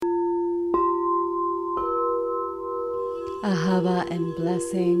Ahava and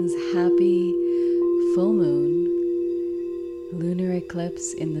blessings. Happy full moon, lunar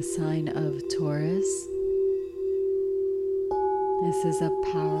eclipse in the sign of Taurus. This is a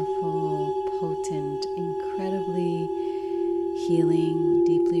powerful, potent, incredibly healing,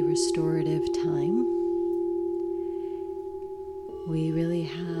 deeply restorative time. We really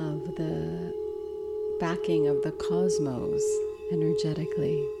have the backing of the cosmos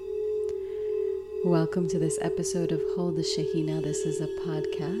energetically. Welcome to this episode of Hold the Shahina. This is a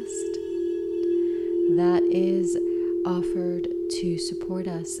podcast that is offered to support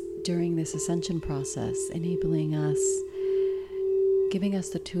us during this ascension process, enabling us, giving us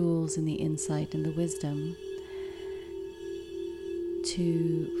the tools and the insight and the wisdom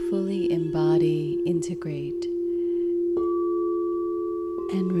to fully embody, integrate,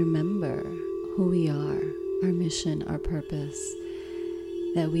 and remember who we are, our mission, our purpose,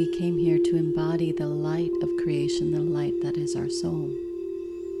 that we came here to embody the light of creation, the light that is our soul.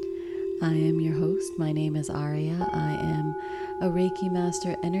 I am your host. My name is Arya. I am a Reiki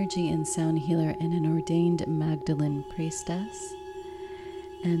master, energy and sound healer, and an ordained Magdalene priestess.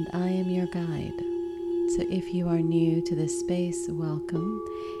 And I am your guide. So if you are new to this space, welcome.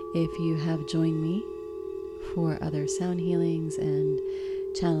 If you have joined me for other sound healings and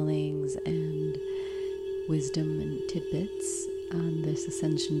channelings and wisdom and tidbits on this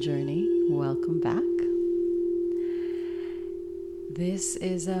ascension journey, welcome back. This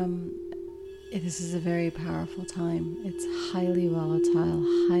is a very powerful time. It's highly volatile,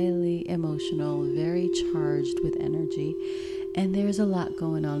 highly emotional, very charged with energy, and there's a lot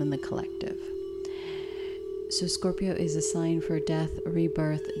going on in the collective. So Scorpio is a sign for death,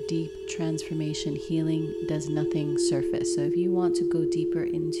 rebirth, deep transformation, healing, does nothing surface. So if you want to go deeper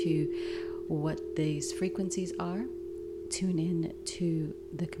into what these frequencies are, tune in to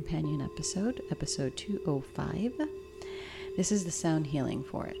the companion episode 205. This is the sound healing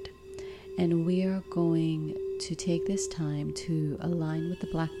for it. And we are going to take this time to align with the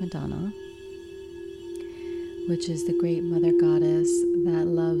Black Madonna, which is the great mother goddess that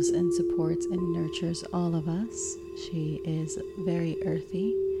loves and supports and nurtures all of us. She is very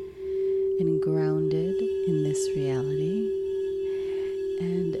earthy and grounded in this reality.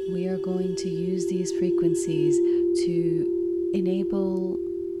 And we are going to use these frequencies to enable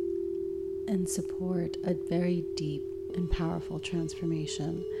and support a very deep and powerful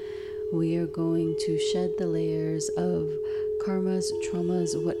transformation. We are going to shed the layers of karmas,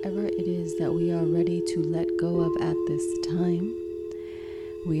 traumas, whatever it is that we are ready to let go of at this time.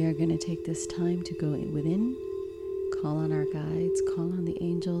 We are going to take this time to go within, call on our guides, call on the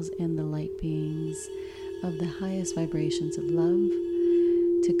angels and the light beings of the highest vibrations of love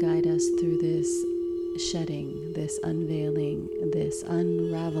to guide us through this shedding, this unveiling, this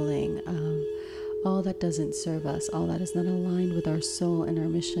unraveling of all that doesn't serve us, all that is not aligned with our soul and our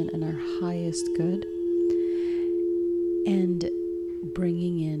mission and our highest good, and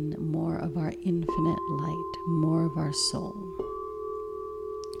bringing in more of our infinite light, more of our soul.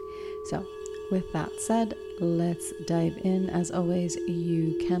 So, with that said, let's dive in. As always,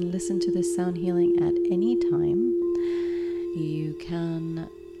 you can listen to this sound healing at any time.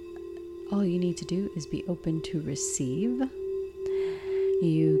 All you need to do is be open to receive.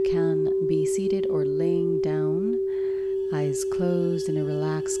 You can be seated or laying down, eyes closed in a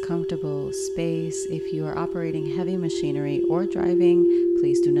relaxed, comfortable space. If you are operating heavy machinery or driving,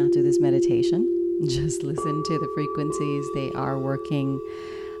 please do not do this meditation. Just listen to the frequencies. They are working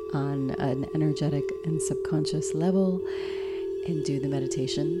on an energetic and subconscious level, and do the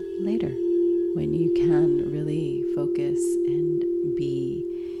meditation later when you can really focus and be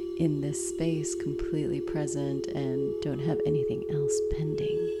in this space completely present and don't have anything else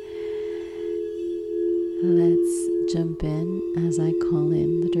pending. Let's jump in as I call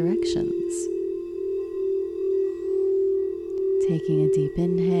in the directions. Taking a deep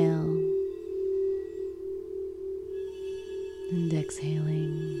inhale and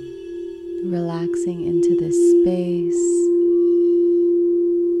exhaling, relaxing into this space.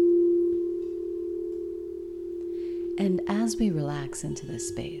 And as we relax into this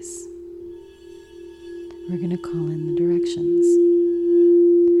space, we're going to call in the directions.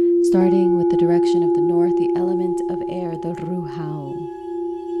 Starting with the direction of the north, the element of air, the Ruhao.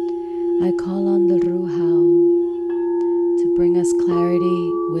 I call on the Ruhao to bring us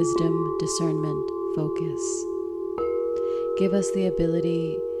clarity, wisdom, discernment, focus. Give us the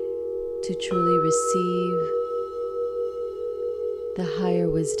ability to truly receive the higher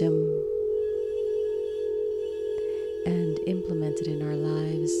wisdom and implement it in our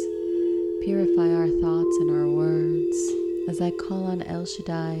lives. Purify our thoughts and our words as I call on El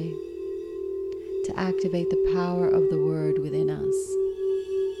Shaddai to activate the power of the word within us.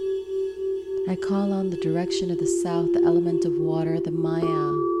 I call on the direction of the south, the element of water, the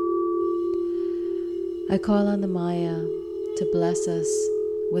Maya. I call on the Maya to bless us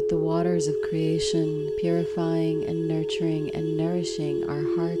with the waters of creation, purifying and nurturing and nourishing our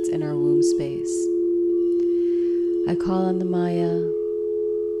hearts and our womb space. I call on the Maya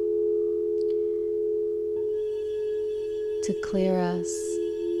to clear us,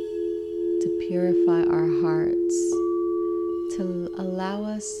 to purify our hearts, to allow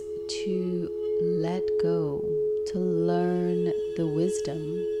us to let go, to learn the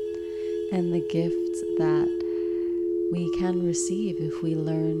wisdom and the gifts that we can receive if we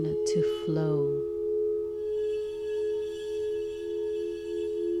learn to flow.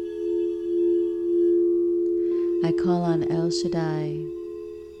 I call on El Shaddai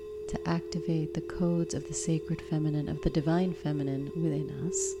to activate the codes of the sacred feminine, of the divine feminine within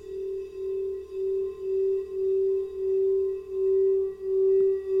us.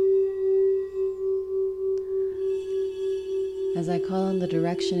 As I call on the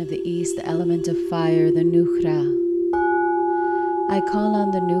direction of the east, the element of fire, the Nukhra, I call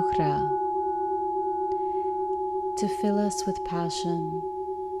on the Nukhra to fill us with passion,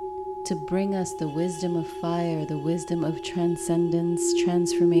 to bring us the wisdom of fire, the wisdom of transcendence,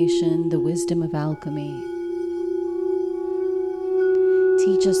 transformation, the wisdom of alchemy.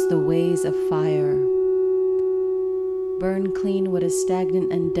 Teach us the ways of fire. Burn clean what is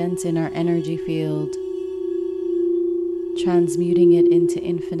stagnant and dense in our energy field, transmuting it into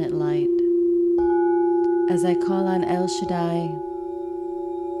infinite light. As I call on El Shaddai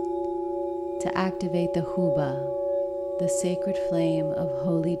to activate the Huba, the sacred flame of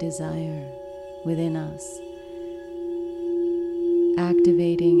holy desire within us,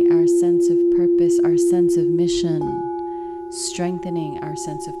 activating our sense of purpose, our sense of mission, strengthening our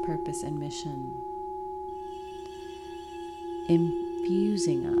sense of purpose and mission,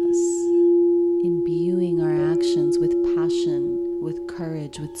 infusing us, imbuing our actions with passion, with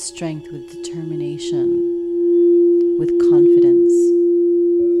courage, with strength, with determination, with confidence.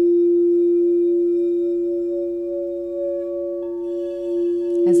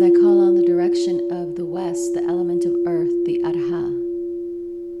 As I call on the direction of the west, the element of earth, the Arha,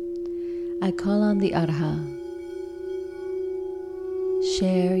 I call on the Arha.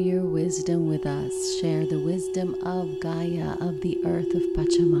 Share your wisdom with us. Share the wisdom of Gaia, of the earth, of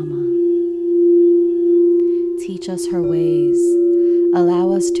Pachamama. Teach us her ways.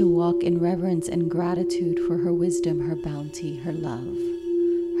 Allow us to walk in reverence and gratitude for her wisdom, her bounty, her love,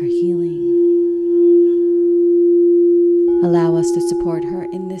 her healing. Allow us to support her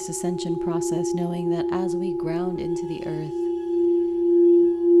in this ascension process, knowing that as we ground into the earth,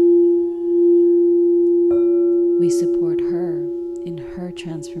 we support her in her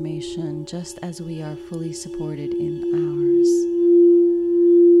transformation, just as we are fully supported in ours.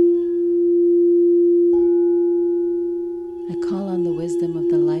 I call on the wisdom of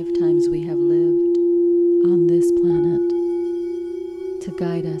the lifetimes we have lived on this planet to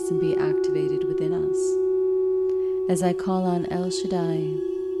guide us and be activated within us. As I call on El Shaddai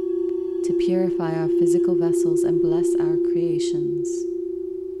to purify our physical vessels and bless our creations,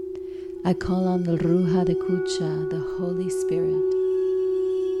 I call on the Ruha de Kucha, the Holy Spirit,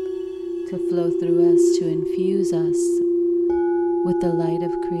 to flow through us, to infuse us with the light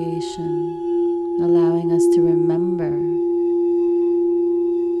of creation, allowing us to remember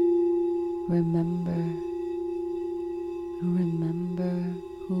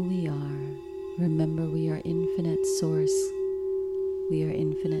who we are. Remember, we are infinite source. We are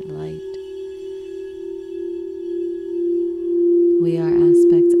infinite light. We are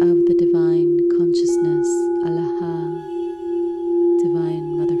aspects of the divine consciousness, Allah,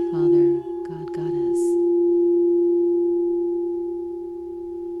 divine Mother, Father, God, Goddess.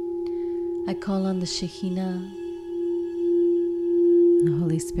 I call on the Shekhinah, the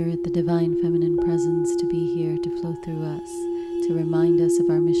Holy Spirit, the divine feminine presence, to be here, to flow through us, to remind us of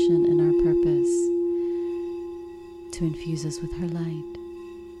our mission and our purpose, to infuse us with her light.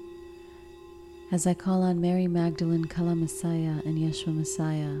 As I call on Mary Magdalene, Kala Messiah, and Yeshua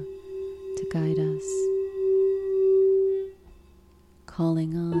Messiah to guide us,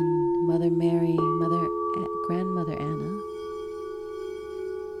 calling on Mother Mary, Grandmother Anna,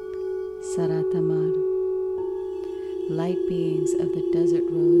 Sarah Tamar, light beings of the Desert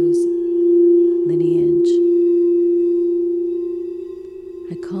Rose lineage.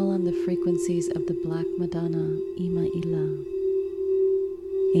 I call on the frequencies of the Black Madonna, Ima Ila,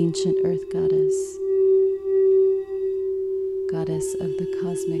 ancient earth goddess, goddess of the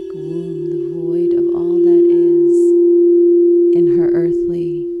cosmic womb, the void of all that is in her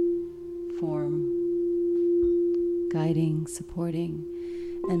earthly form. guiding, supporting,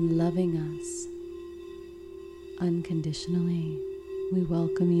 and loving us unconditionally. We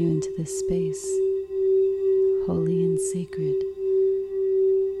welcome you into this space, holy and sacred.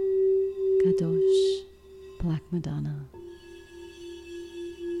 Kadosh, Black Madonna.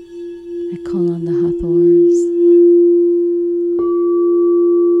 I call on the Hathors,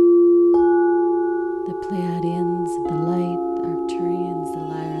 the Pleiadians, the light, the Arcturians, the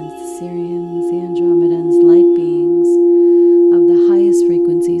Lyrans, the Syrians, the Andromedans, light beings of the highest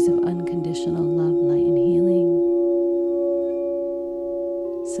frequencies of unconditional love, light, and healing.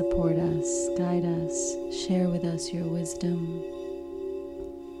 Support us, guide us, share with us your wisdom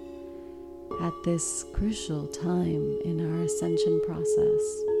at this crucial time in our ascension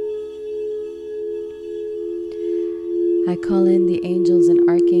process. I call in the angels and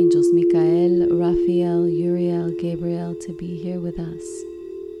archangels, Michael, Raphael, Uriel, Gabriel, to be here with us,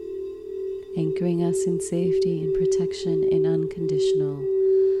 anchoring us in safety and protection in unconditional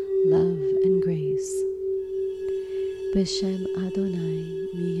love and grace. B'Shem Adonai,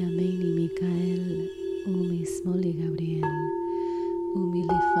 miyameini Michael, umismoli Gabriel,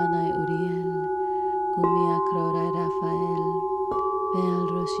 umilifanai Uriel, umiakrorai Raphael, ve'al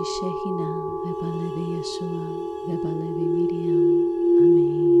roshi Shehina, ve'balevi Yeshua, ve'balevi Miriam.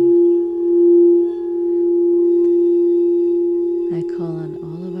 Amen. I call on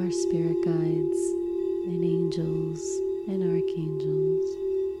all of our spirit guides and angels and archangels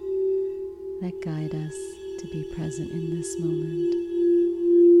that guide us to be present in this moment,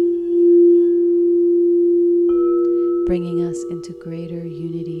 bringing us into greater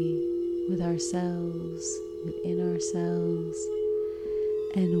unity with ourselves, within ourselves,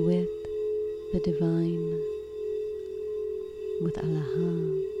 and with the divine, with Allah,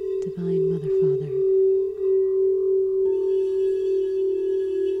 Divine Mother Father.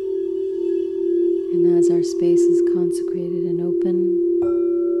 And as our space is consecrated and open,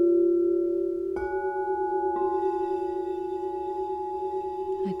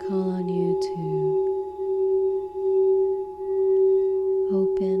 I call on you to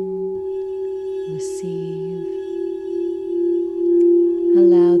open, receive,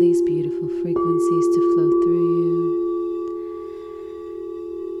 allow these beautiful frequencies to flow through you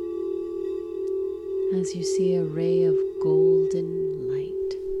as you see a ray of golden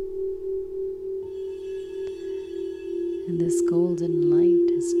light. And this golden light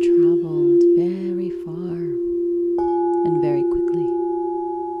has traveled very far and very quickly.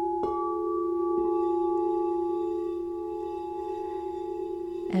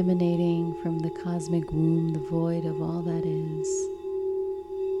 Emanating from the cosmic womb, the void of all that is,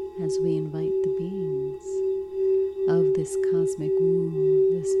 as we invite the beings of this cosmic womb,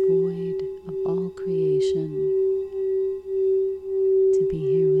 this void of all creation, to be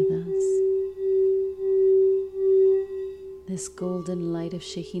here with us. This golden light of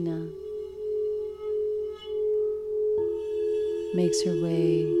Shekhinah makes her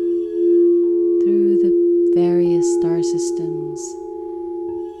way through the various star systems,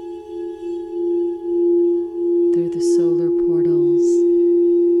 through the solar portals,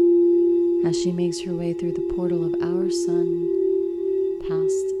 as she makes her way through the portal of our sun,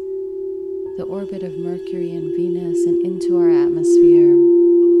 past the orbit of Mercury and Venus, and into our atmosphere,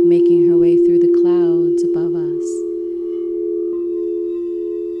 making her way through the clouds above us,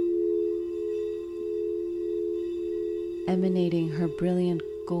 emanating her brilliant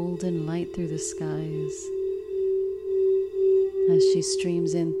golden light through the skies, as she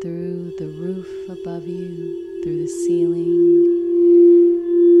streams in through the roof above you, through the ceiling,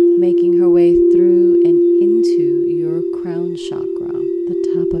 making her way through and into your crown chakra, the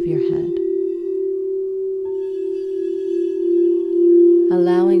top of your head,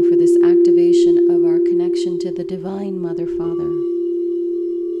 allowing for this activation of our connection to the Divine Mother Father.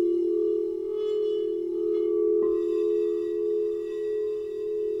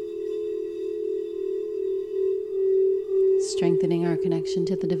 Strengthening our connection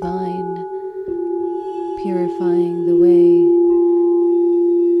to the divine, purifying the way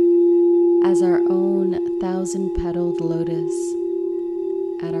as our own 1,000-petaled lotus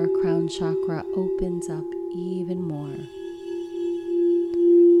at our crown chakra opens up even more,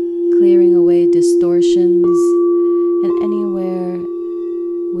 clearing away distortions and anywhere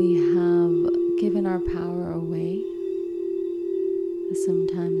we have given our power away.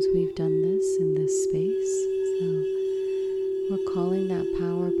 Sometimes we've done this in this space, so we're calling that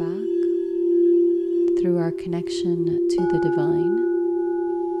power back through our connection to the divine.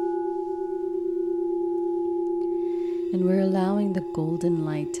 And we're allowing the golden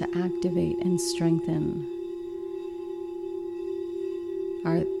light to activate and strengthen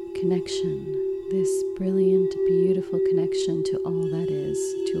our connection this brilliant, beautiful connection to all that is,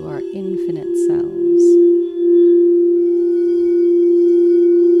 to our infinite selves.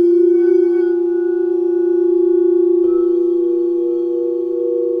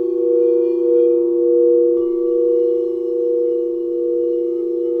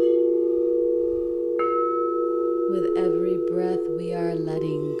 With every breath, we are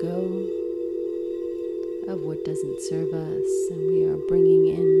letting go of what doesn't serve us, and we are bringing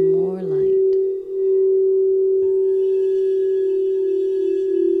in more light.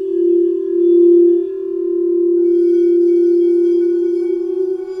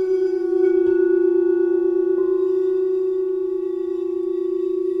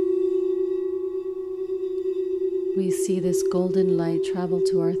 We see this golden light travel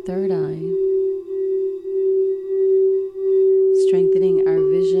to our third eye, strengthening our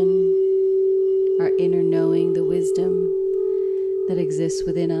vision, our inner knowing, the wisdom that exists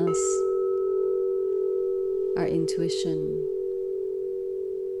within us, our intuition.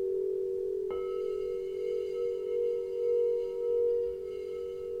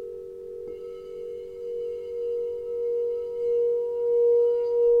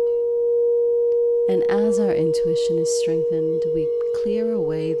 And as our intuition is strengthened, we clear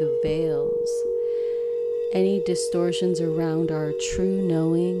away the veils, any distortions around our true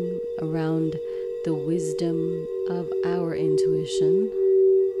knowing, around the wisdom of our intuition,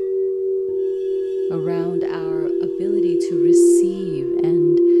 around our ability to receive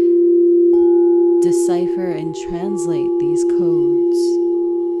and decipher and translate these codes.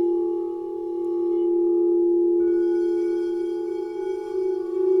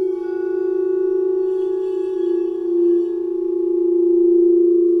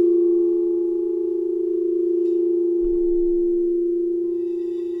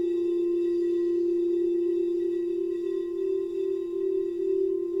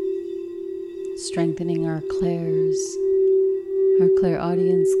 Strengthening our clairs, our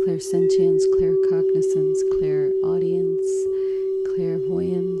clairaudience, clairsentience, claircognizance, clairaudience,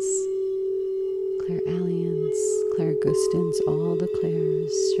 clairvoyance, clairalliance, clairgustance, all the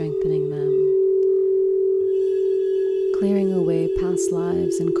clairs, strengthening them. Clearing away past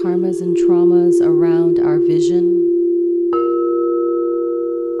lives and karmas and traumas around our vision.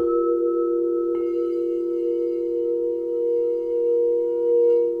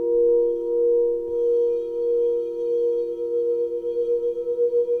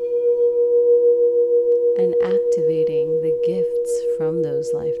 And activating the gifts from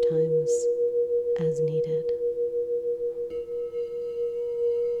those lifetimes as needed.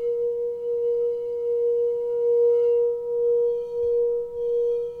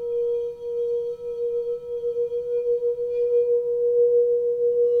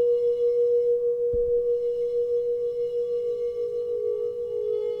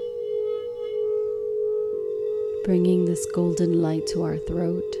 Bringing this golden light to our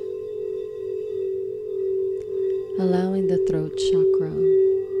throat. Allowing the throat chakra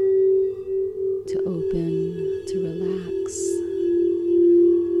to open, to relax.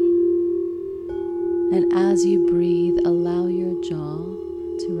 And as you breathe, allow your jaw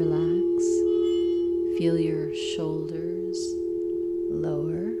to relax. Feel your shoulders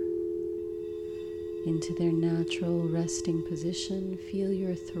lower into their natural resting position. Feel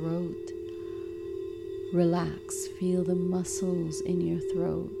your throat relax. Feel the muscles in your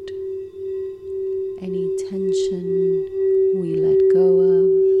throat. Any tension we let go of.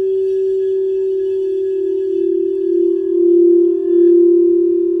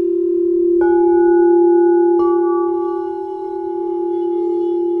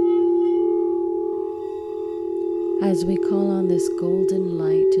 As we call on this golden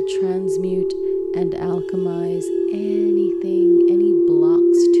light to transmute and alchemize anything, any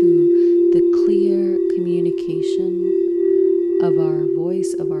blocks to the clear communication of our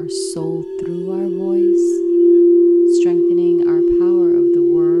voice, of our soul through our voice, strengthening our power of the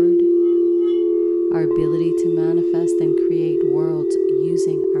word, our ability to manifest and create worlds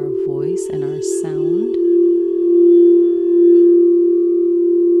using our voice and our sound.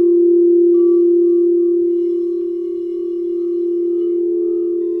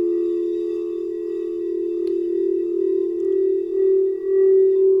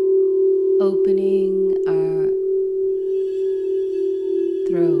 Opening our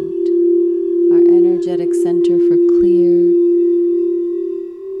throat, our energetic center for clear,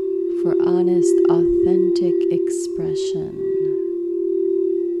 for honest, authentic expression.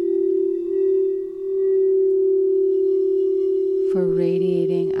 For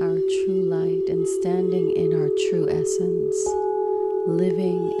radiating our true light and standing in our true essence,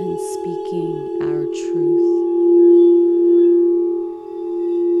 living and speaking our truth.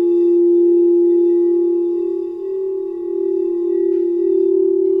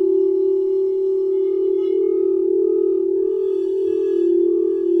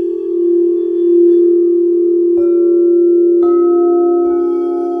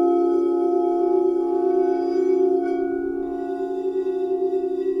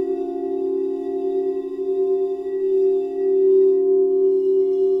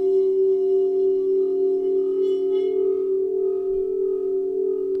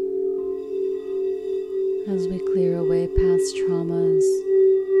 as we clear away past traumas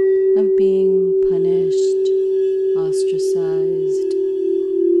of being punished, ostracized,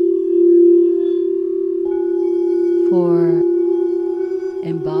 for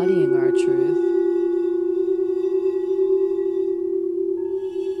embodying our truth.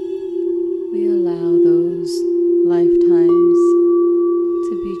 We allow those lifetimes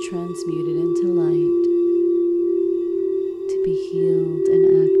to be transmuted into light, to be healed and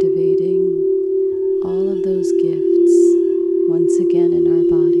activating all of those gifts once again in our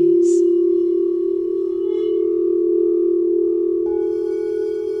bodies.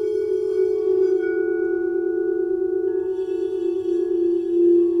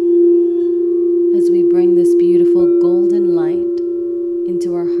 As we bring this beautiful golden light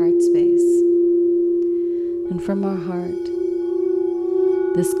into our heart space, and from our heart,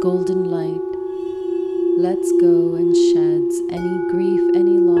 this golden light lets go and sheds any grief,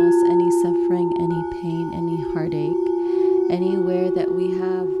 any loss, any suffering, any pain, any heartache, anywhere that we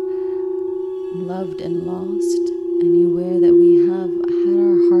have loved and lost, anywhere that we have had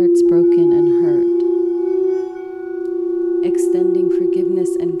our hearts broken and hurt. Extending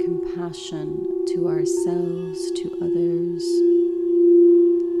forgiveness and compassion to ourselves, to others.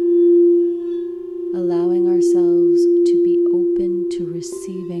 Allowing ourselves to be open to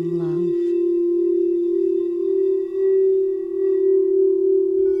receiving love.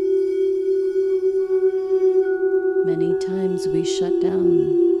 Many times we shut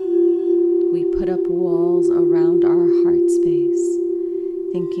down. We put up walls around our heart space,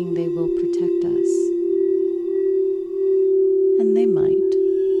 thinking they will protect us. And they might,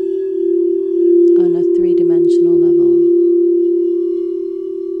 on a three-dimensional level.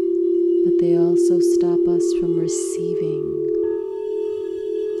 But they also stop us from receiving.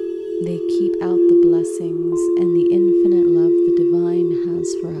 They keep out the blessings and the infinite love the divine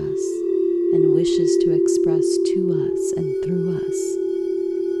has for us and wishes to express to us and through us.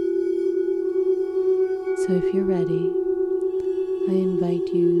 So if you're ready, I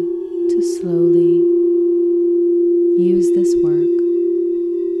invite you to slowly use this work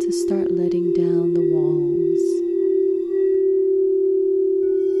to start letting down the walls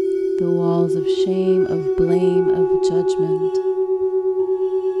of shame, of blame, of judgment,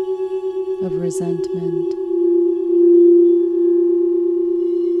 of resentment,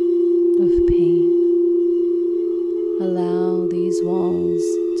 of pain. Allow these walls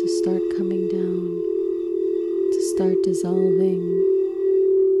to start coming down, to start dissolving,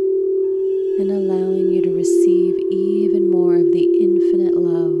 and allowing you to receive even more of the infinite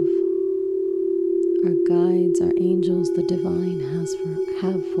love our guides, our angels, the divine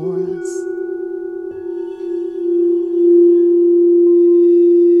have for us.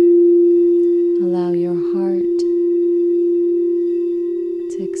 Allow your heart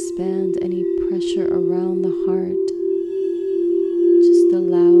to expand, any pressure around the heart. Just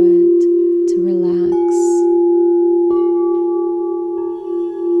allow it to relax.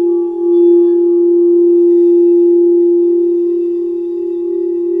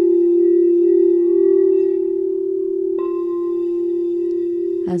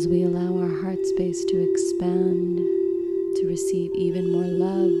 As we allow our heart space to expand, to receive even more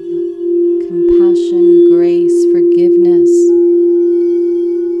love, compassion, grace, forgiveness,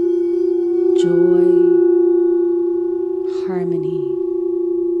 joy, harmony,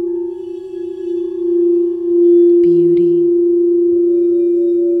 beauty.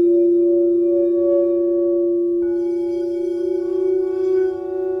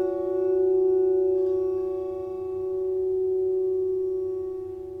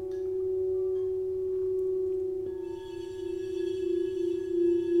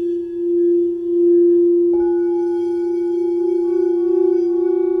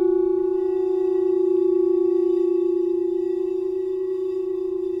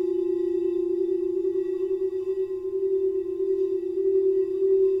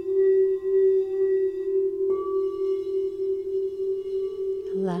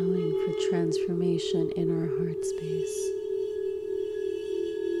 Allowing for transformation in our heart space.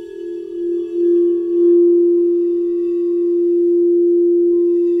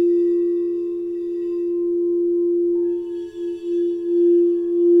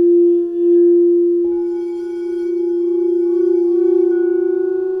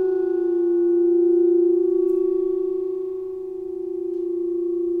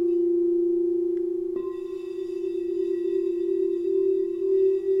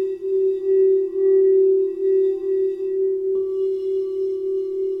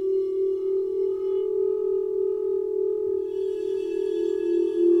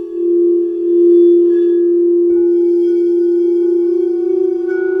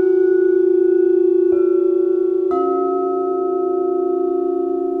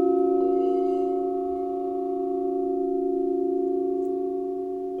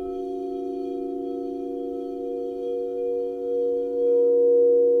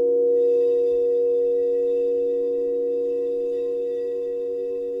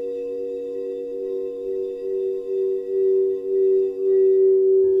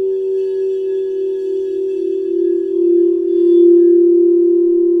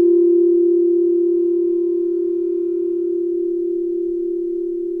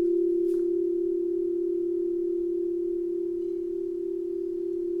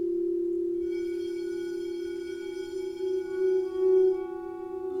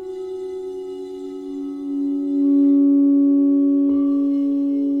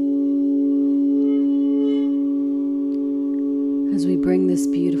 bring this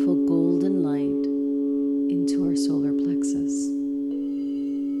beautiful golden light into our solar plexus.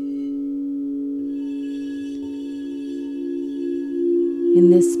 In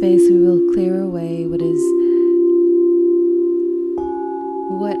this space, we will clear away what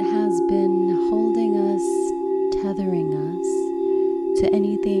has been holding us, tethering us to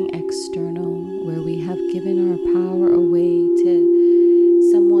anything external, where we have given our power away to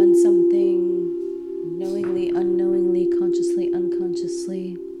someone, something, knowingly, unknowingly, consciously,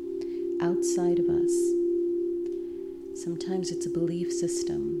 unconsciously, outside of us. Sometimes it's a belief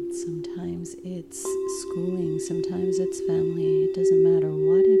system, sometimes it's schooling, sometimes it's family. It doesn't matter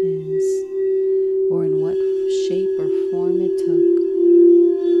what it is or in what shape or form it took.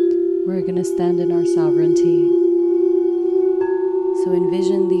 We're going to stand in our sovereignty. So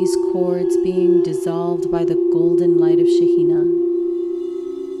envision these cords being dissolved by the golden light of Shekhinah.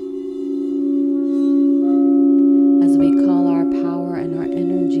 As we call our power and our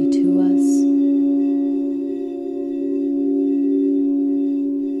energy to us,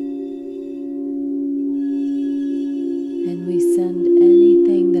 and we send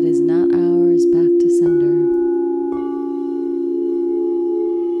anything that is not ours back to sender.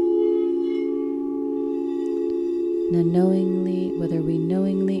 Now knowingly, whether we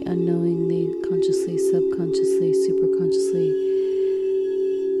knowingly, unknowingly, consciously, subconsciously, superconsciously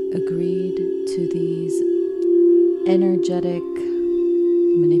agreed to these energetic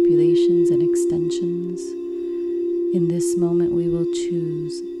manipulations and extensions, in this moment we will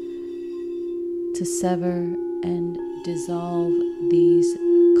choose to sever and dissolve these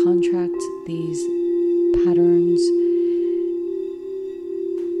contracts, these patterns,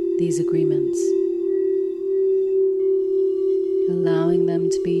 these agreements, allowing them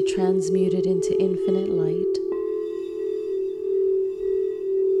to be transmuted into infinite light.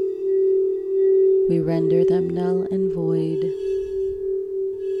 We render them null and void,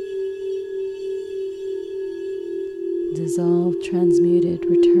 dissolve, transmuted,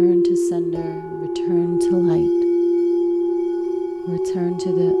 return to sender, return to light, return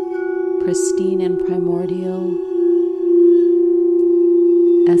to the pristine and primordial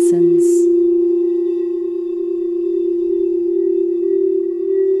essence.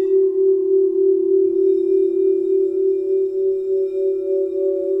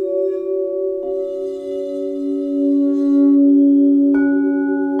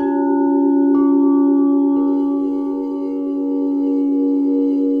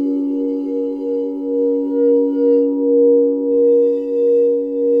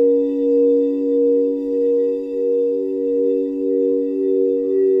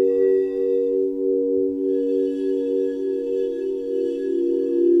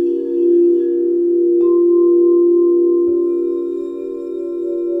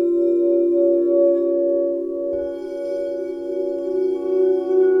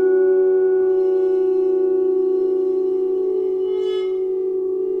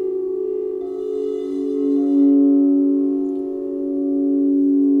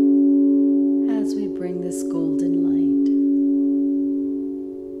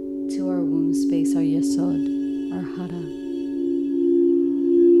 Space, our Yesod, our Hara.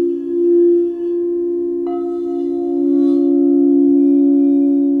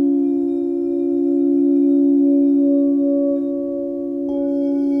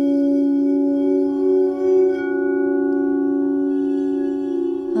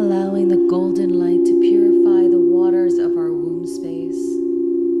 Allowing the golden light to purify the waters of our womb space.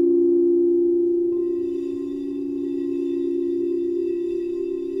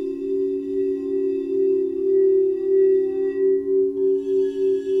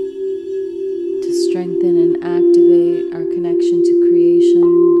 Strengthen and activate our connection to creation.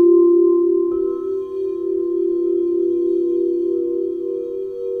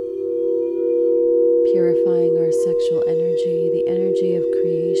 Purifying our sexual energy, the energy of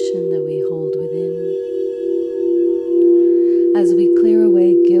creation that we hold within. As we clear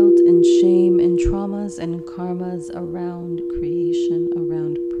away guilt and shame and traumas and karmas around creation,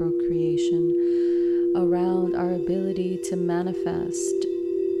 around procreation, around our ability to manifest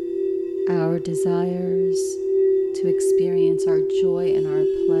our desires, to experience our joy and our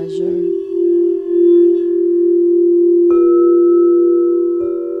pleasure.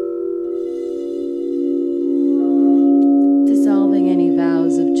 Dissolving any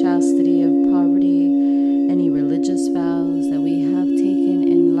vows of chastity, of poverty, any religious vows that we have taken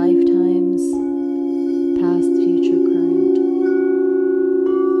in lifetimes, past, future, current.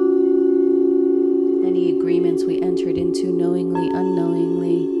 Any agreements we entered into knowingly,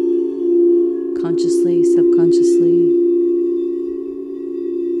 unknowingly, consciously, subconsciously.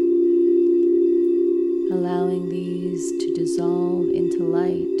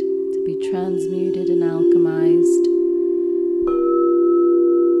 transmuted and alchemized.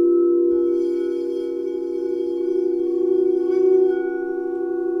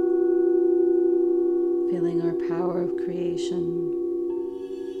 Feeling our power of creation.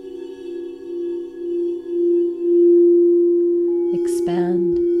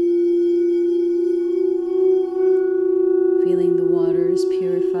 Expand. Feeling the waters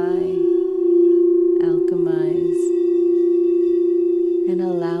purify, alchemize, and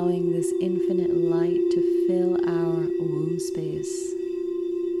allowing this infinite light to fill our womb space.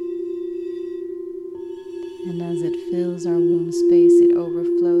 And as it fills our womb space, it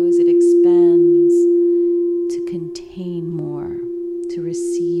overflows, it expands to contain more, to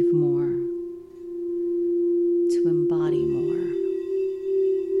receive more, to embody more.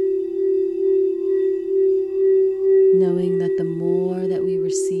 Knowing that the more that we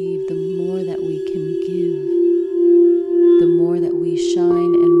receive, the more that we can give, the more that we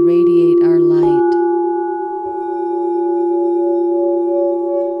shine and radiate our light.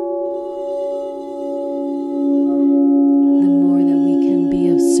 The more that we can be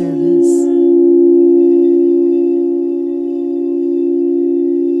of service.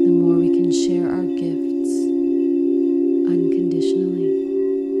 The more we can share our gifts unconditionally.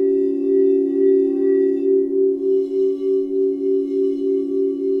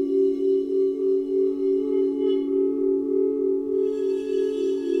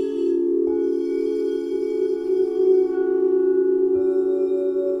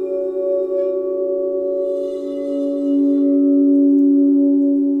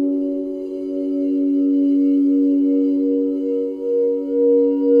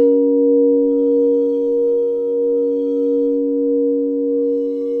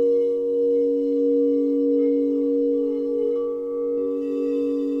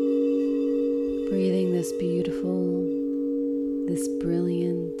 Breathing this beautiful, this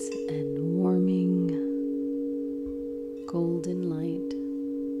brilliant and warming golden light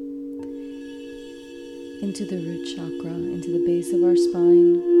into the root chakra, into the base of our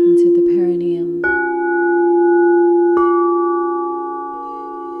spine, into the perineum.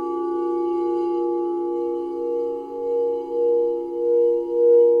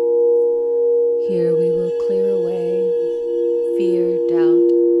 Here we will clear away fear, doubt,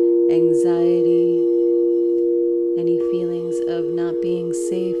 anxiety, any feelings of not being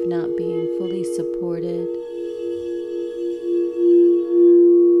safe, not being fully supported.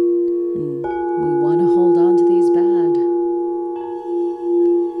 And we want to hold on to these bad.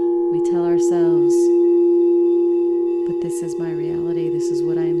 We tell ourselves, but this is my reality, this is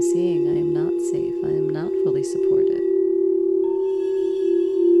what I am seeing, I am not safe, I am not fully supported.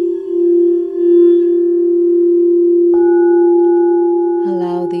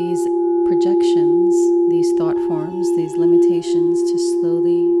 Allow these projections, these thought forms, these limitations to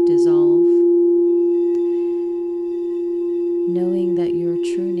slowly dissolve, knowing that your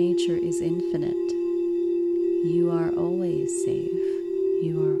true nature is infinite. You are always safe.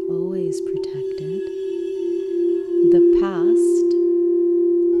 You are always protected. The past,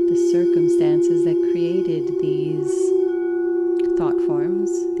 the circumstances that created these thought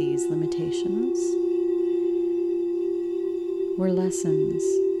forms, these limitations, were lessons.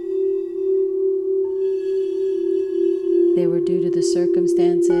 They were due to the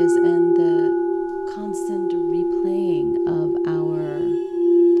circumstances and the constant replaying of our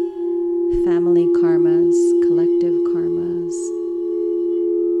family karmas, collective karmas.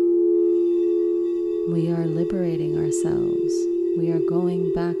 We are liberating ourselves. We are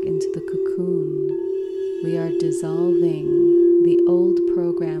going back into the cocoon. We are dissolving the old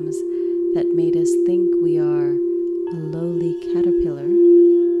programs that made us think we are a lowly caterpillar.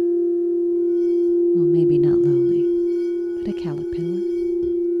 Well, maybe not lowly, but a caterpillar.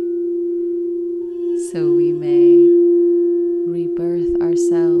 So we may rebirth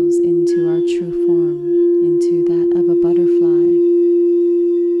ourselves into our true form, into that of a butterfly.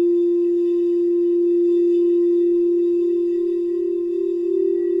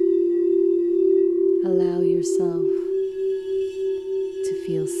 Allow yourself to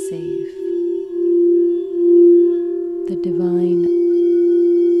feel safe. The divine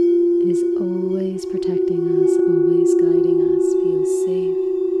is always protecting us, always guiding us. Feel safe,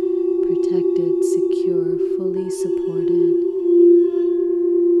 protected, secure, fully supported.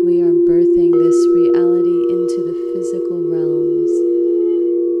 We are birthing this reality into the physical realms.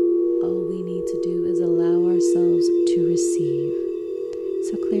 All we need to do is allow ourselves to receive.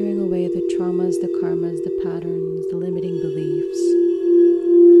 So clearing away the traumas, the karmas, the patterns, the limiting beliefs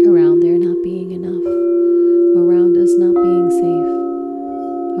around there not being enough, around us not being safe,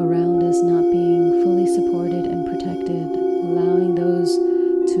 around us not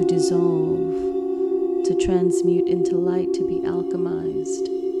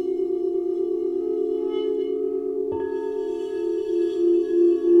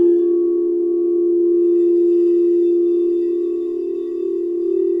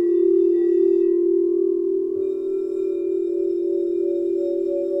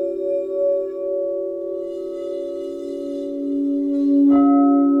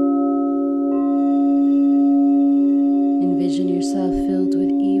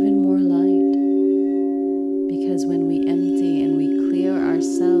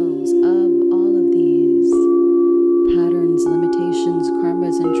ourselves of all of these patterns, limitations,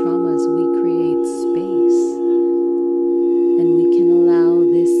 karmas, and traumas, we create space. And we can allow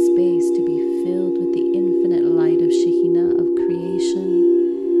this space to be filled with the infinite light of Shekhinah, of creation,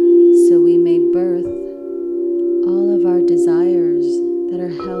 so we may birth all of our desires that are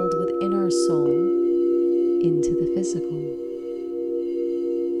held within our soul into the physical.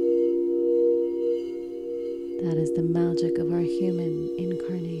 That is the magic of our human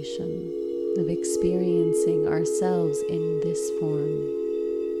incarnation, of experiencing ourselves in this form.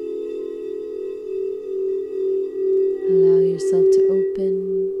 Allow yourself to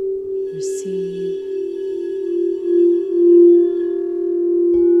open, receive.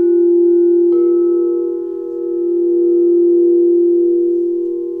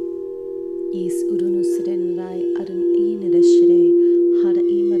 Is urunu sirenrai arun inedashire hara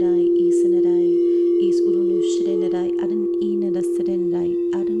imarai isenarai is urunu shirenarai arun inedasirenrai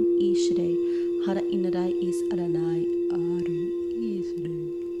arun ishire hara inarai is aranai arun isre.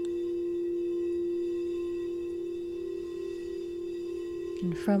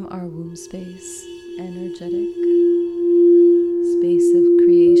 And from our womb space, energetic space of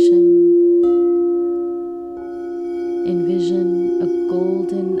creation, envision a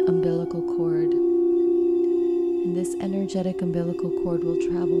golden umbilical cord. And this energetic umbilical cord will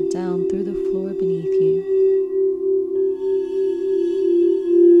travel down through the floor beneath you,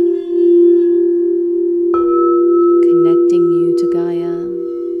 connecting you to Gaia,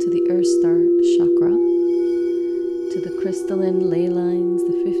 to the Earth Star chakra, to the crystalline ley lines,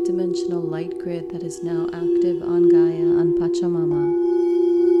 the fifth dimensional light grid that is now active on Gaia, on Pachamama,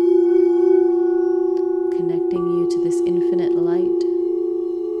 connecting you to this infinite light,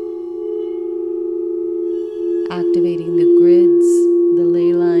 activating the grids, the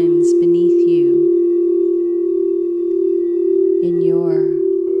ley lines beneath you in your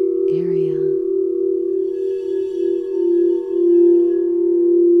area.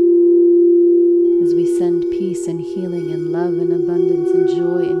 As we send peace and healing and love and abundance and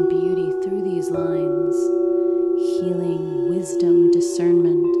joy and beauty through these lines, healing, wisdom,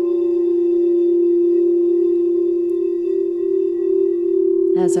 discernment.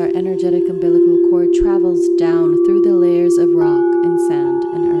 As our energetic umbilical cord travels down through the layers of rock and sand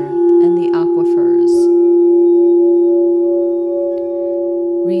and earth and the aquifers,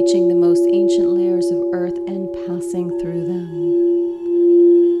 reaching the most ancient layers of earth and passing through them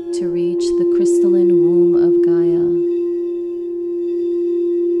to reach the crystalline womb of Gaia,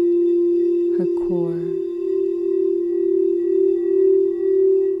 her core.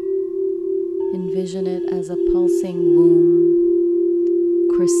 Envision it as a pulsing womb,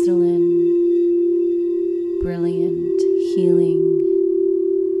 crystalline, brilliant, healing,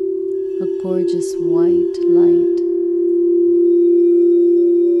 a gorgeous white light.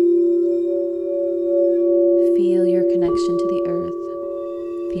 Feel your connection to the earth.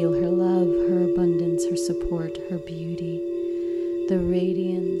 Feel her love, her abundance, her support, her beauty, the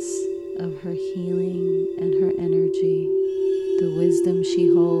radiance of her healing and her energy, the wisdom she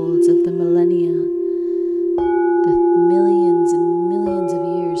holds of the millennia, the millions and millions of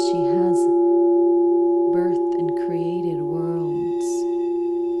years she has birthed and created worlds.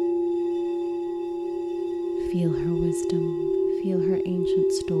 Feel her wisdom, feel her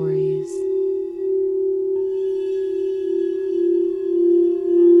ancient stories.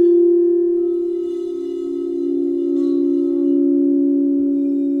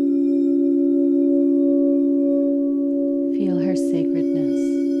 Feel her sacredness.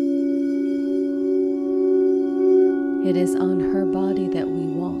 It is on her body that we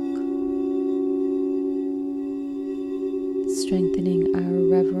walk, strengthening our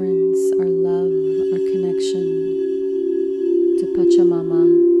reverence, our love, our connection to Pachamama,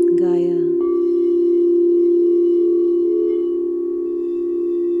 Gaia.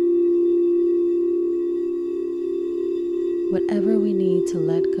 Whatever we need to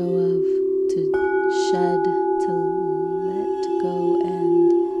let go of, to shed, to let go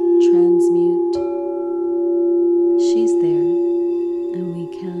and transmute, she's there, and we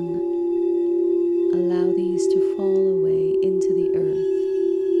can allow these to fall away into the earth.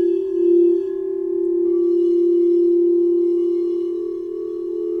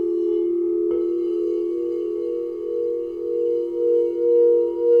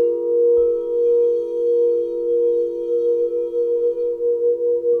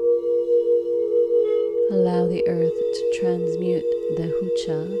 Allow the earth to transmute the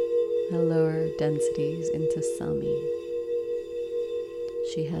hucha, the lower densities, into Sami.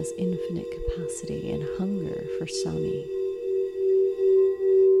 She has infinite capacity and hunger for Sami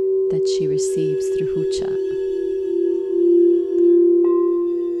that she receives through hucha.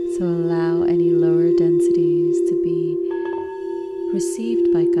 So allow any lower densities to be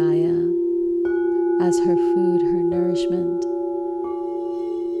received by Gaia as her food, her nourishment,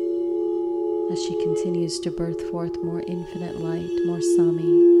 as she continues to birth forth more infinite light, more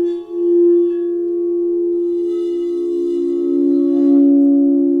Sami.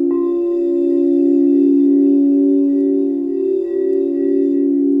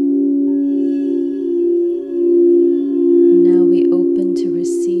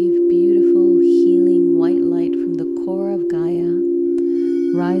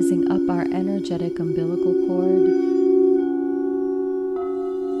 Rising up our energetic umbilical cord,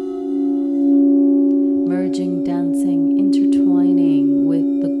 merging, dancing, intertwining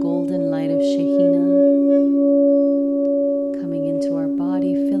with the golden light of Shekhinah, coming into our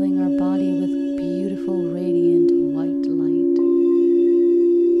body, filling our body with beautiful, radiant white light.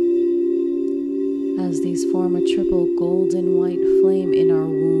 As these form a triple golden white flame in our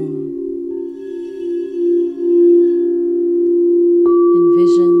womb,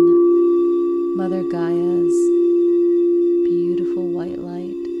 Mother Gaia's beautiful white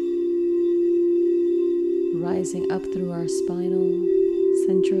light rising up through our spinal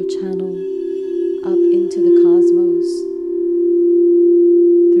central channel, up into the cosmos,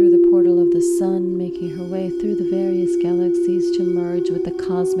 through the portal of the sun, making her way through the various galaxies to merge with the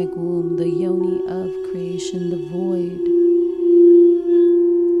cosmic womb, the yoni of creation, the void.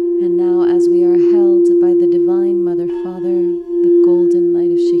 And now, as we are held by the Divine Mother Father, the golden light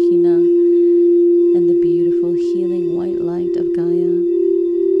of Shekhinah, and the beautiful healing white light of Gaia,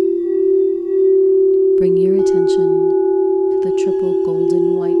 bring your attention to the triple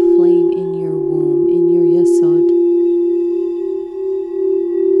golden white flame in your womb, in your Yesod.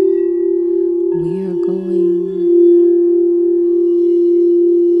 We are going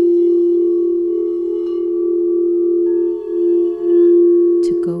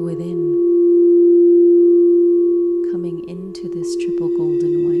to go within, coming into this triple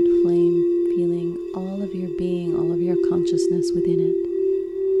golden white flame, feeling all of your being, all of your consciousness within it.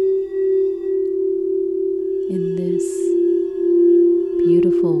 In this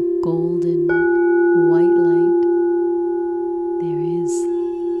beautiful golden white light, there is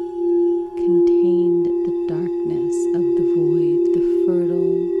contained the darkness of the void, the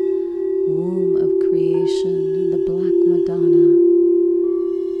fertile womb of creation, the Black Madonna.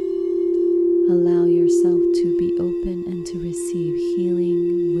 Allow yourself to be open and to receive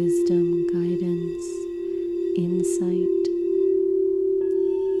healing, wisdom, guidance, insight,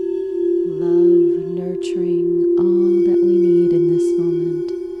 love, nurturing, all that we need in this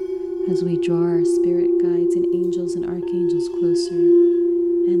moment as we draw our spirit guides and angels and archangels closer,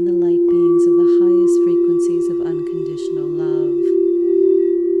 and the light beings of the highest frequencies of unconditional love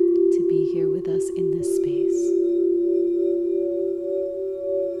to be here with us in this space.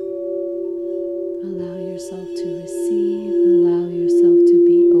 Allow yourself to receive, allow yourself to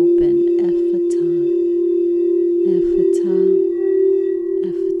be open. Ephata, Ephata,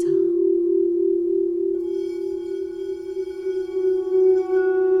 Ephata.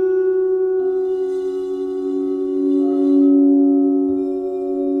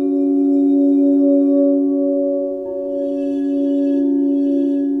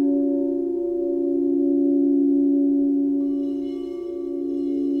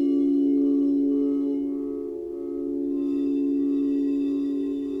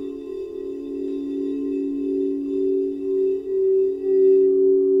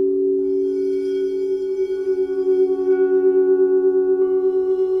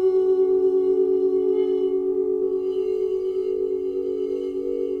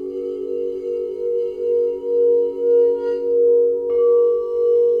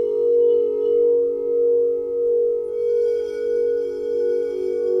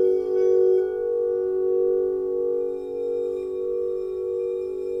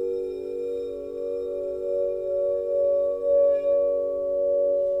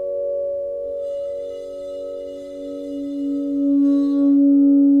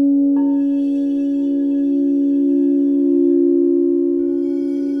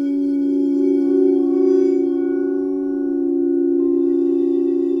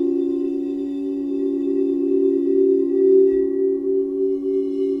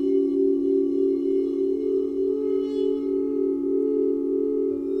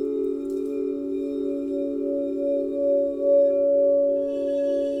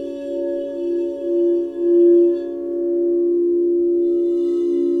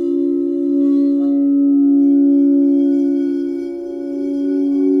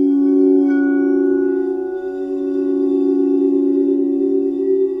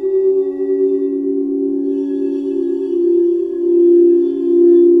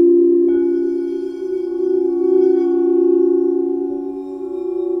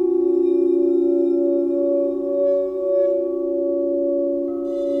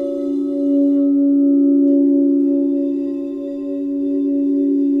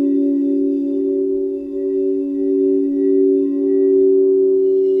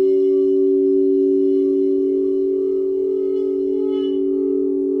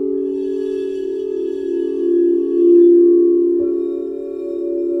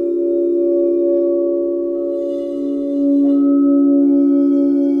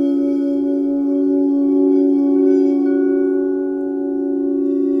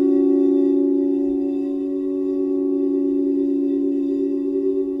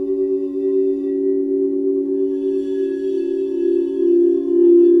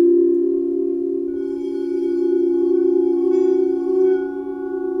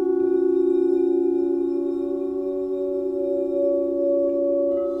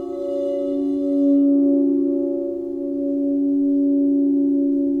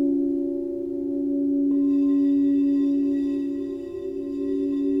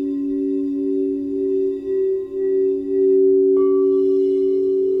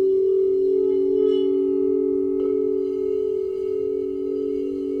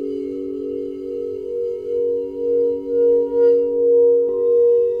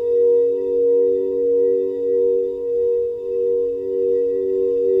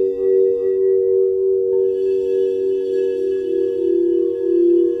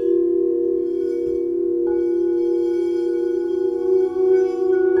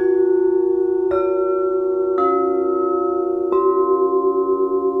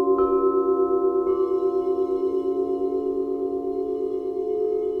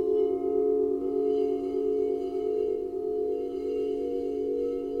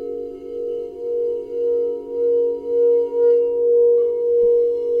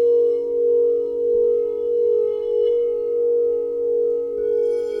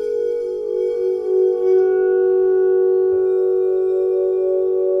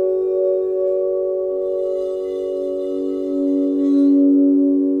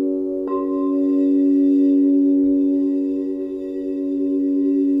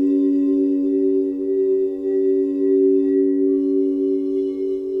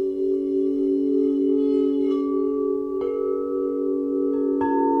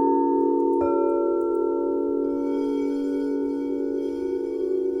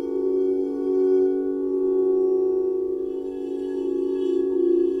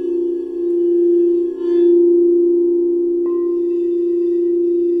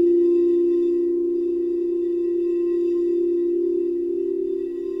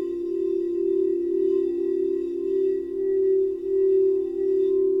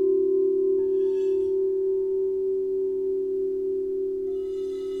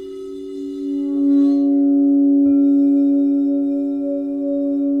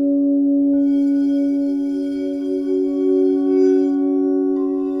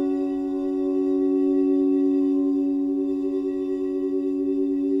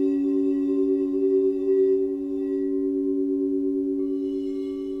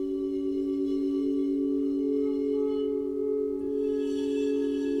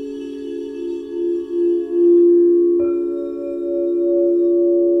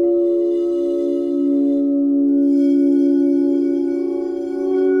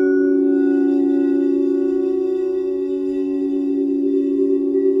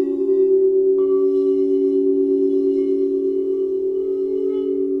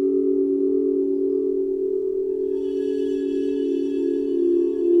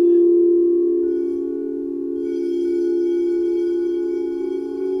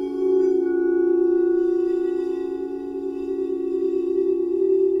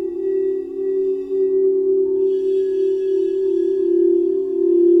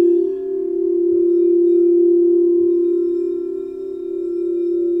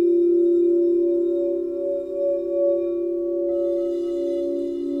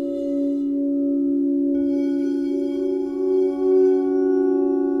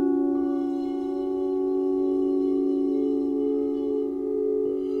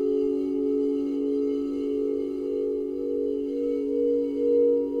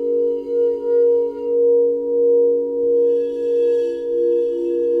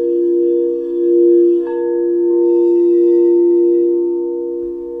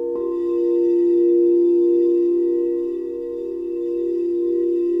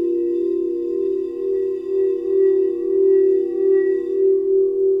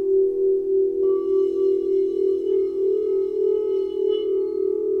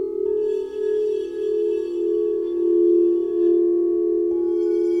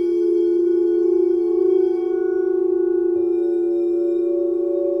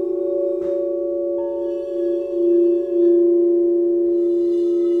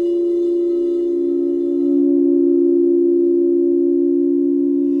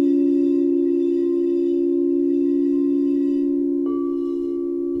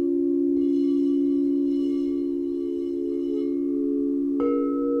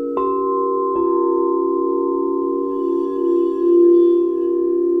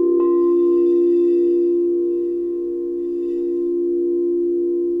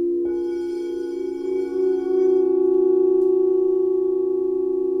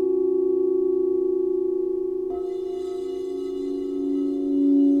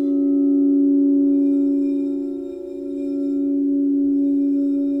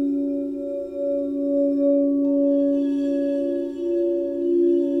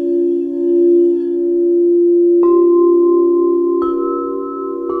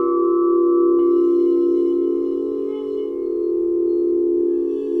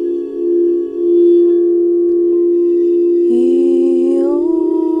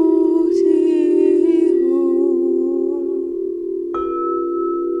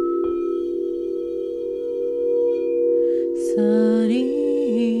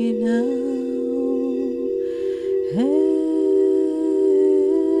 Sarina,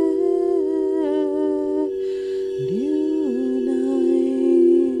 Lunai,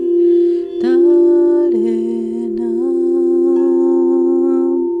 Tarenam,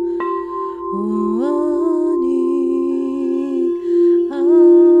 Uani,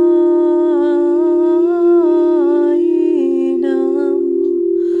 Ainam,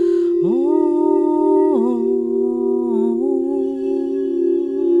 Om.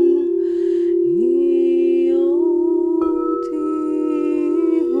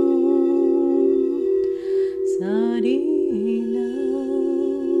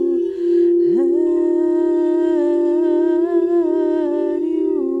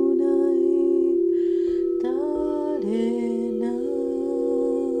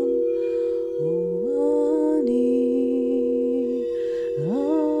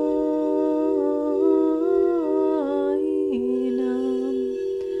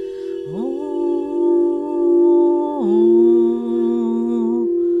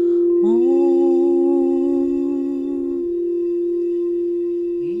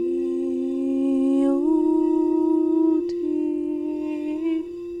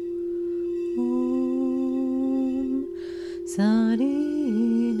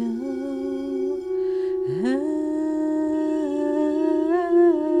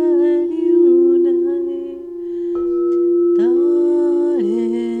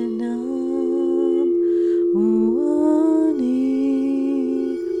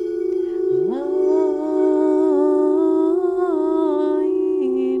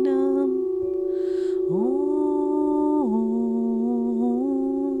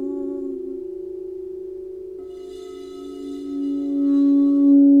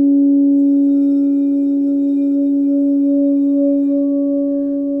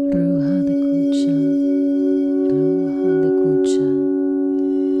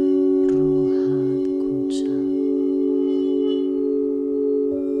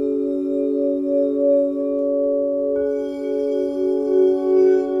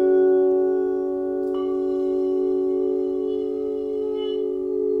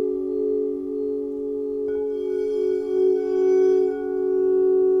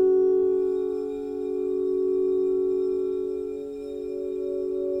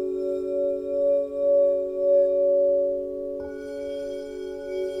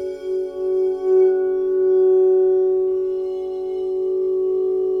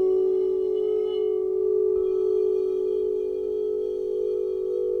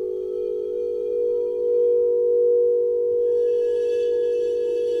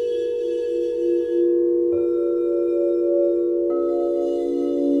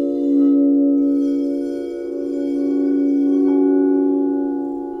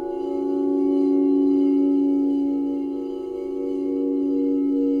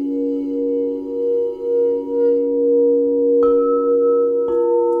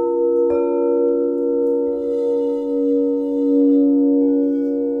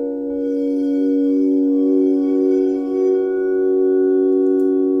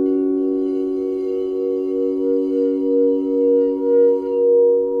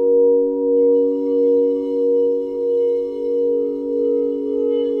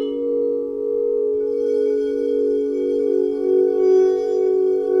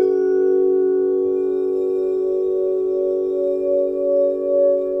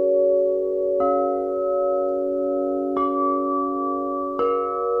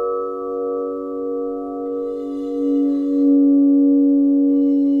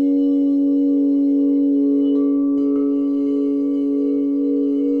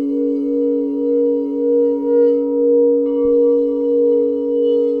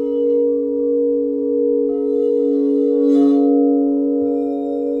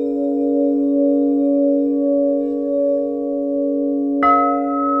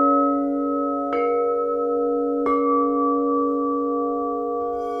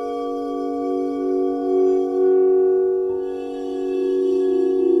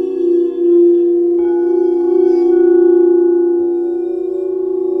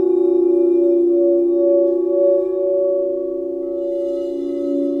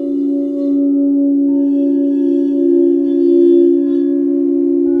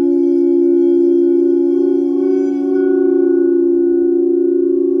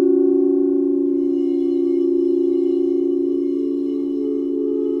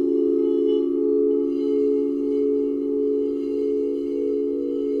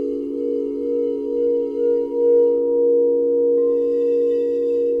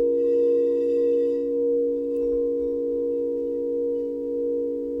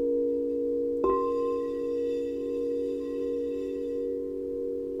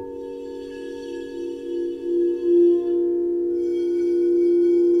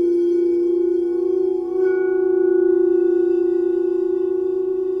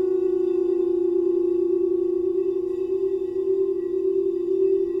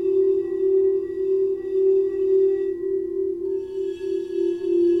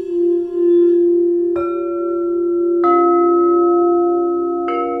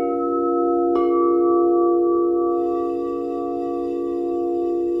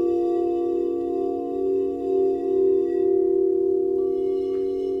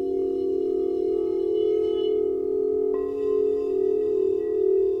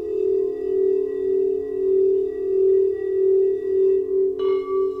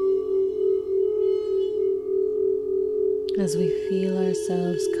 As we feel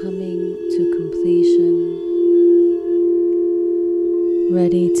ourselves coming to completion,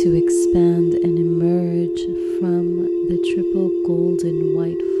 ready to expand and emerge from the triple golden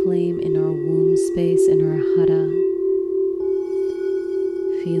white flame in our womb space in our hara,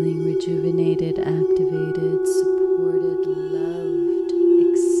 feeling rejuvenated, activated, supported, loved,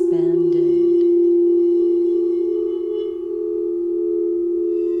 expanded.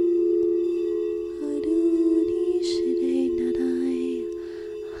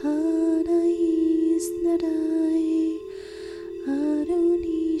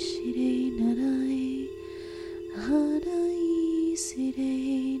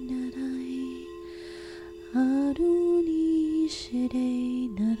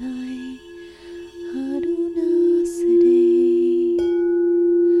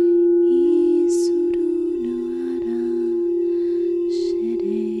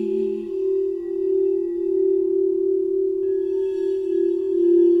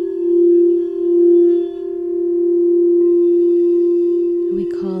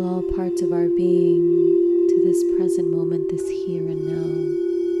 Parts of our being to this present moment, this here and now,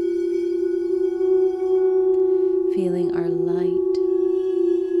 feeling our light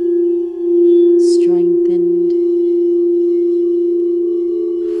strengthened,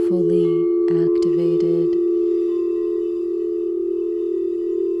 fully activated,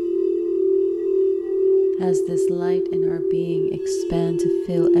 as this light in our being expand to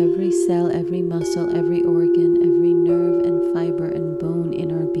fill every cell, every muscle, every organ, every nerve and fiber and bone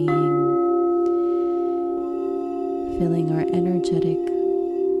in our being, filling our energetic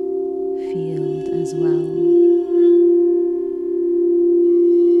field as well.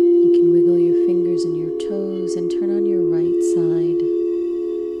 You can wiggle your fingers and your toes and turn on your right side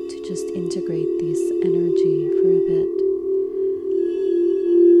to just integrate this energy for a bit.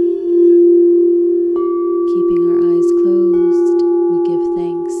 Keeping our eyes closed, we give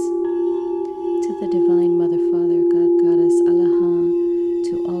thanks to the Divine Mother, Father, God, Goddess, Allah,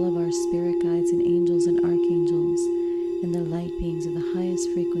 to all of our spirit guides and angels and archangels, and the light beings of the highest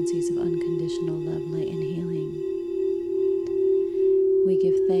frequencies of unconditional love, light, and healing. We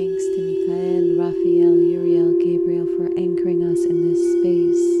give thanks to Michael, Raphael, Uriel, Gabriel for anchoring us in this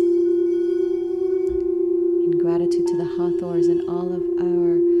space. In gratitude to the Hathors and all of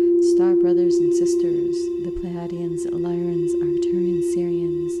our star brothers and sisters, the Pleiadians, Lyrans, Arcturians,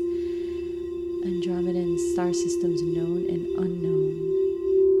 Sirians, Andromedans, star systems known and unknown,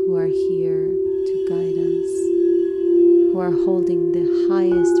 who are here to guide us, who are holding the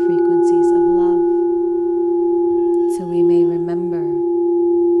highest frequencies of love, so we may remember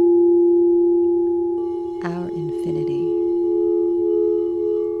our infinity.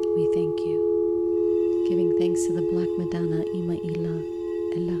 We thank you. Giving thanks to the Black Madonna, Ima Ila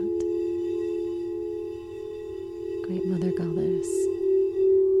Elat, Great Mother Goddess.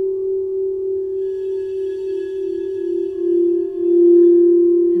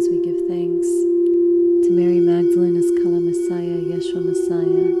 As we give thanks to Mary Magdalene as Kala Messiah, Yeshua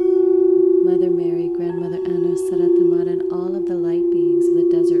Messiah, Mother Mary, Grandmother Anna, Sarat Tamara, and all of the light beings of the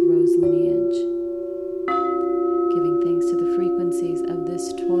Desert Rose lineage. Giving thanks to the frequencies of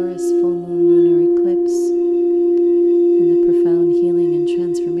this Taurus full moon lunar eclipse and the profound healing and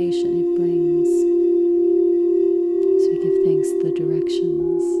transformation it brings. So we give thanks to the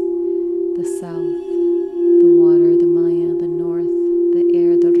directions, the south, the water, the Maya, the north, the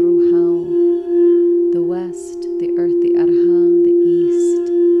air, the Ruhao, the west, the earth, the Arha, the east,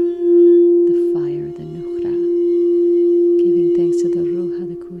 the fire, the Nukhra. Giving thanks to the Ruha,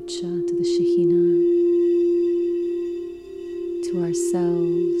 the Kucha, to the Shekhinah, to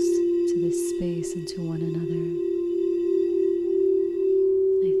ourselves, to this space, and to one another.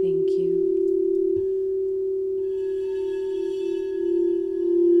 I thank you.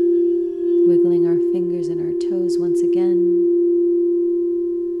 Wiggling our fingers and our toes once again,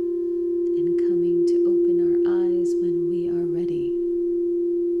 and coming to open our eyes when we are ready.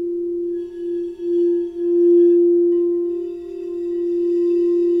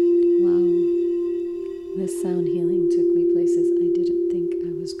 Wow, this sound healing took me places I didn't think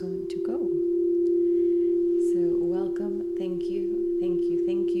I was going to go. So welcome, thank you, thank you,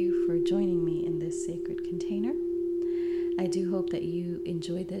 thank you for joining me in this sacred container. I do hope that you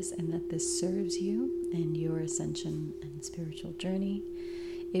enjoy this and that this serves you in your ascension and spiritual journey.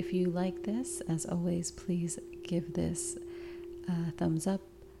 If you like this, as always, please give this a thumbs up,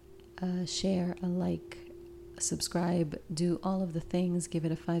 a share, a like, a subscribe, do all of the things, give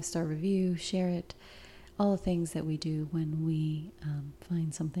it a 5-star review, share it, all the things that we do when we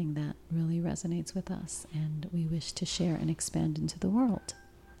find something that really resonates with us and we wish to share and expand into the world.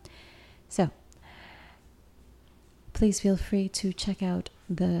 So, please feel free to check out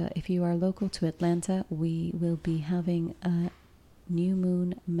if you are local to Atlanta, we will be having a New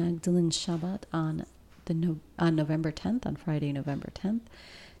Moon Magdalene Shabbat on November 10th, on Friday, November 10th.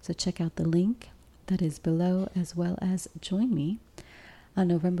 So check out the link that is below, as well as join me on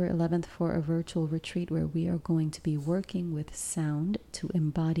November 11th for a virtual retreat where we are going to be working with sound to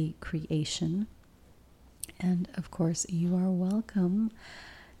embody creation. And of course, you are welcome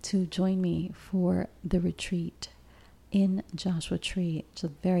to join me for the retreat in Joshua Tree. It's a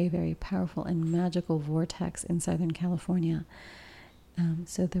very, very powerful and magical vortex in Southern California.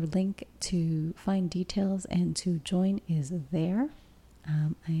 So the link to find details and to join is there.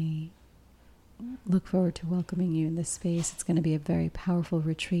 I look forward to welcoming you in this space. It's going to be a very powerful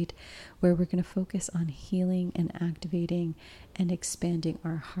retreat where we're going to focus on healing and activating and expanding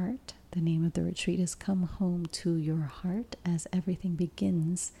our heart. The name of the retreat is Come Home to Your Heart, as everything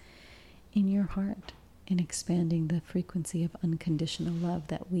begins in your heart, in expanding the frequency of unconditional love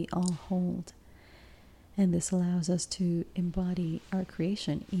that we all hold. And this allows us to embody our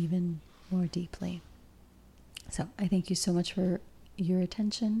creation even more deeply. So I thank you so much for your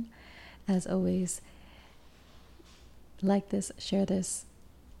attention. As always, like this, share this,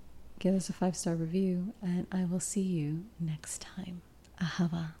 give us a 5-star review, and I will see you next time.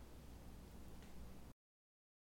 Ahava.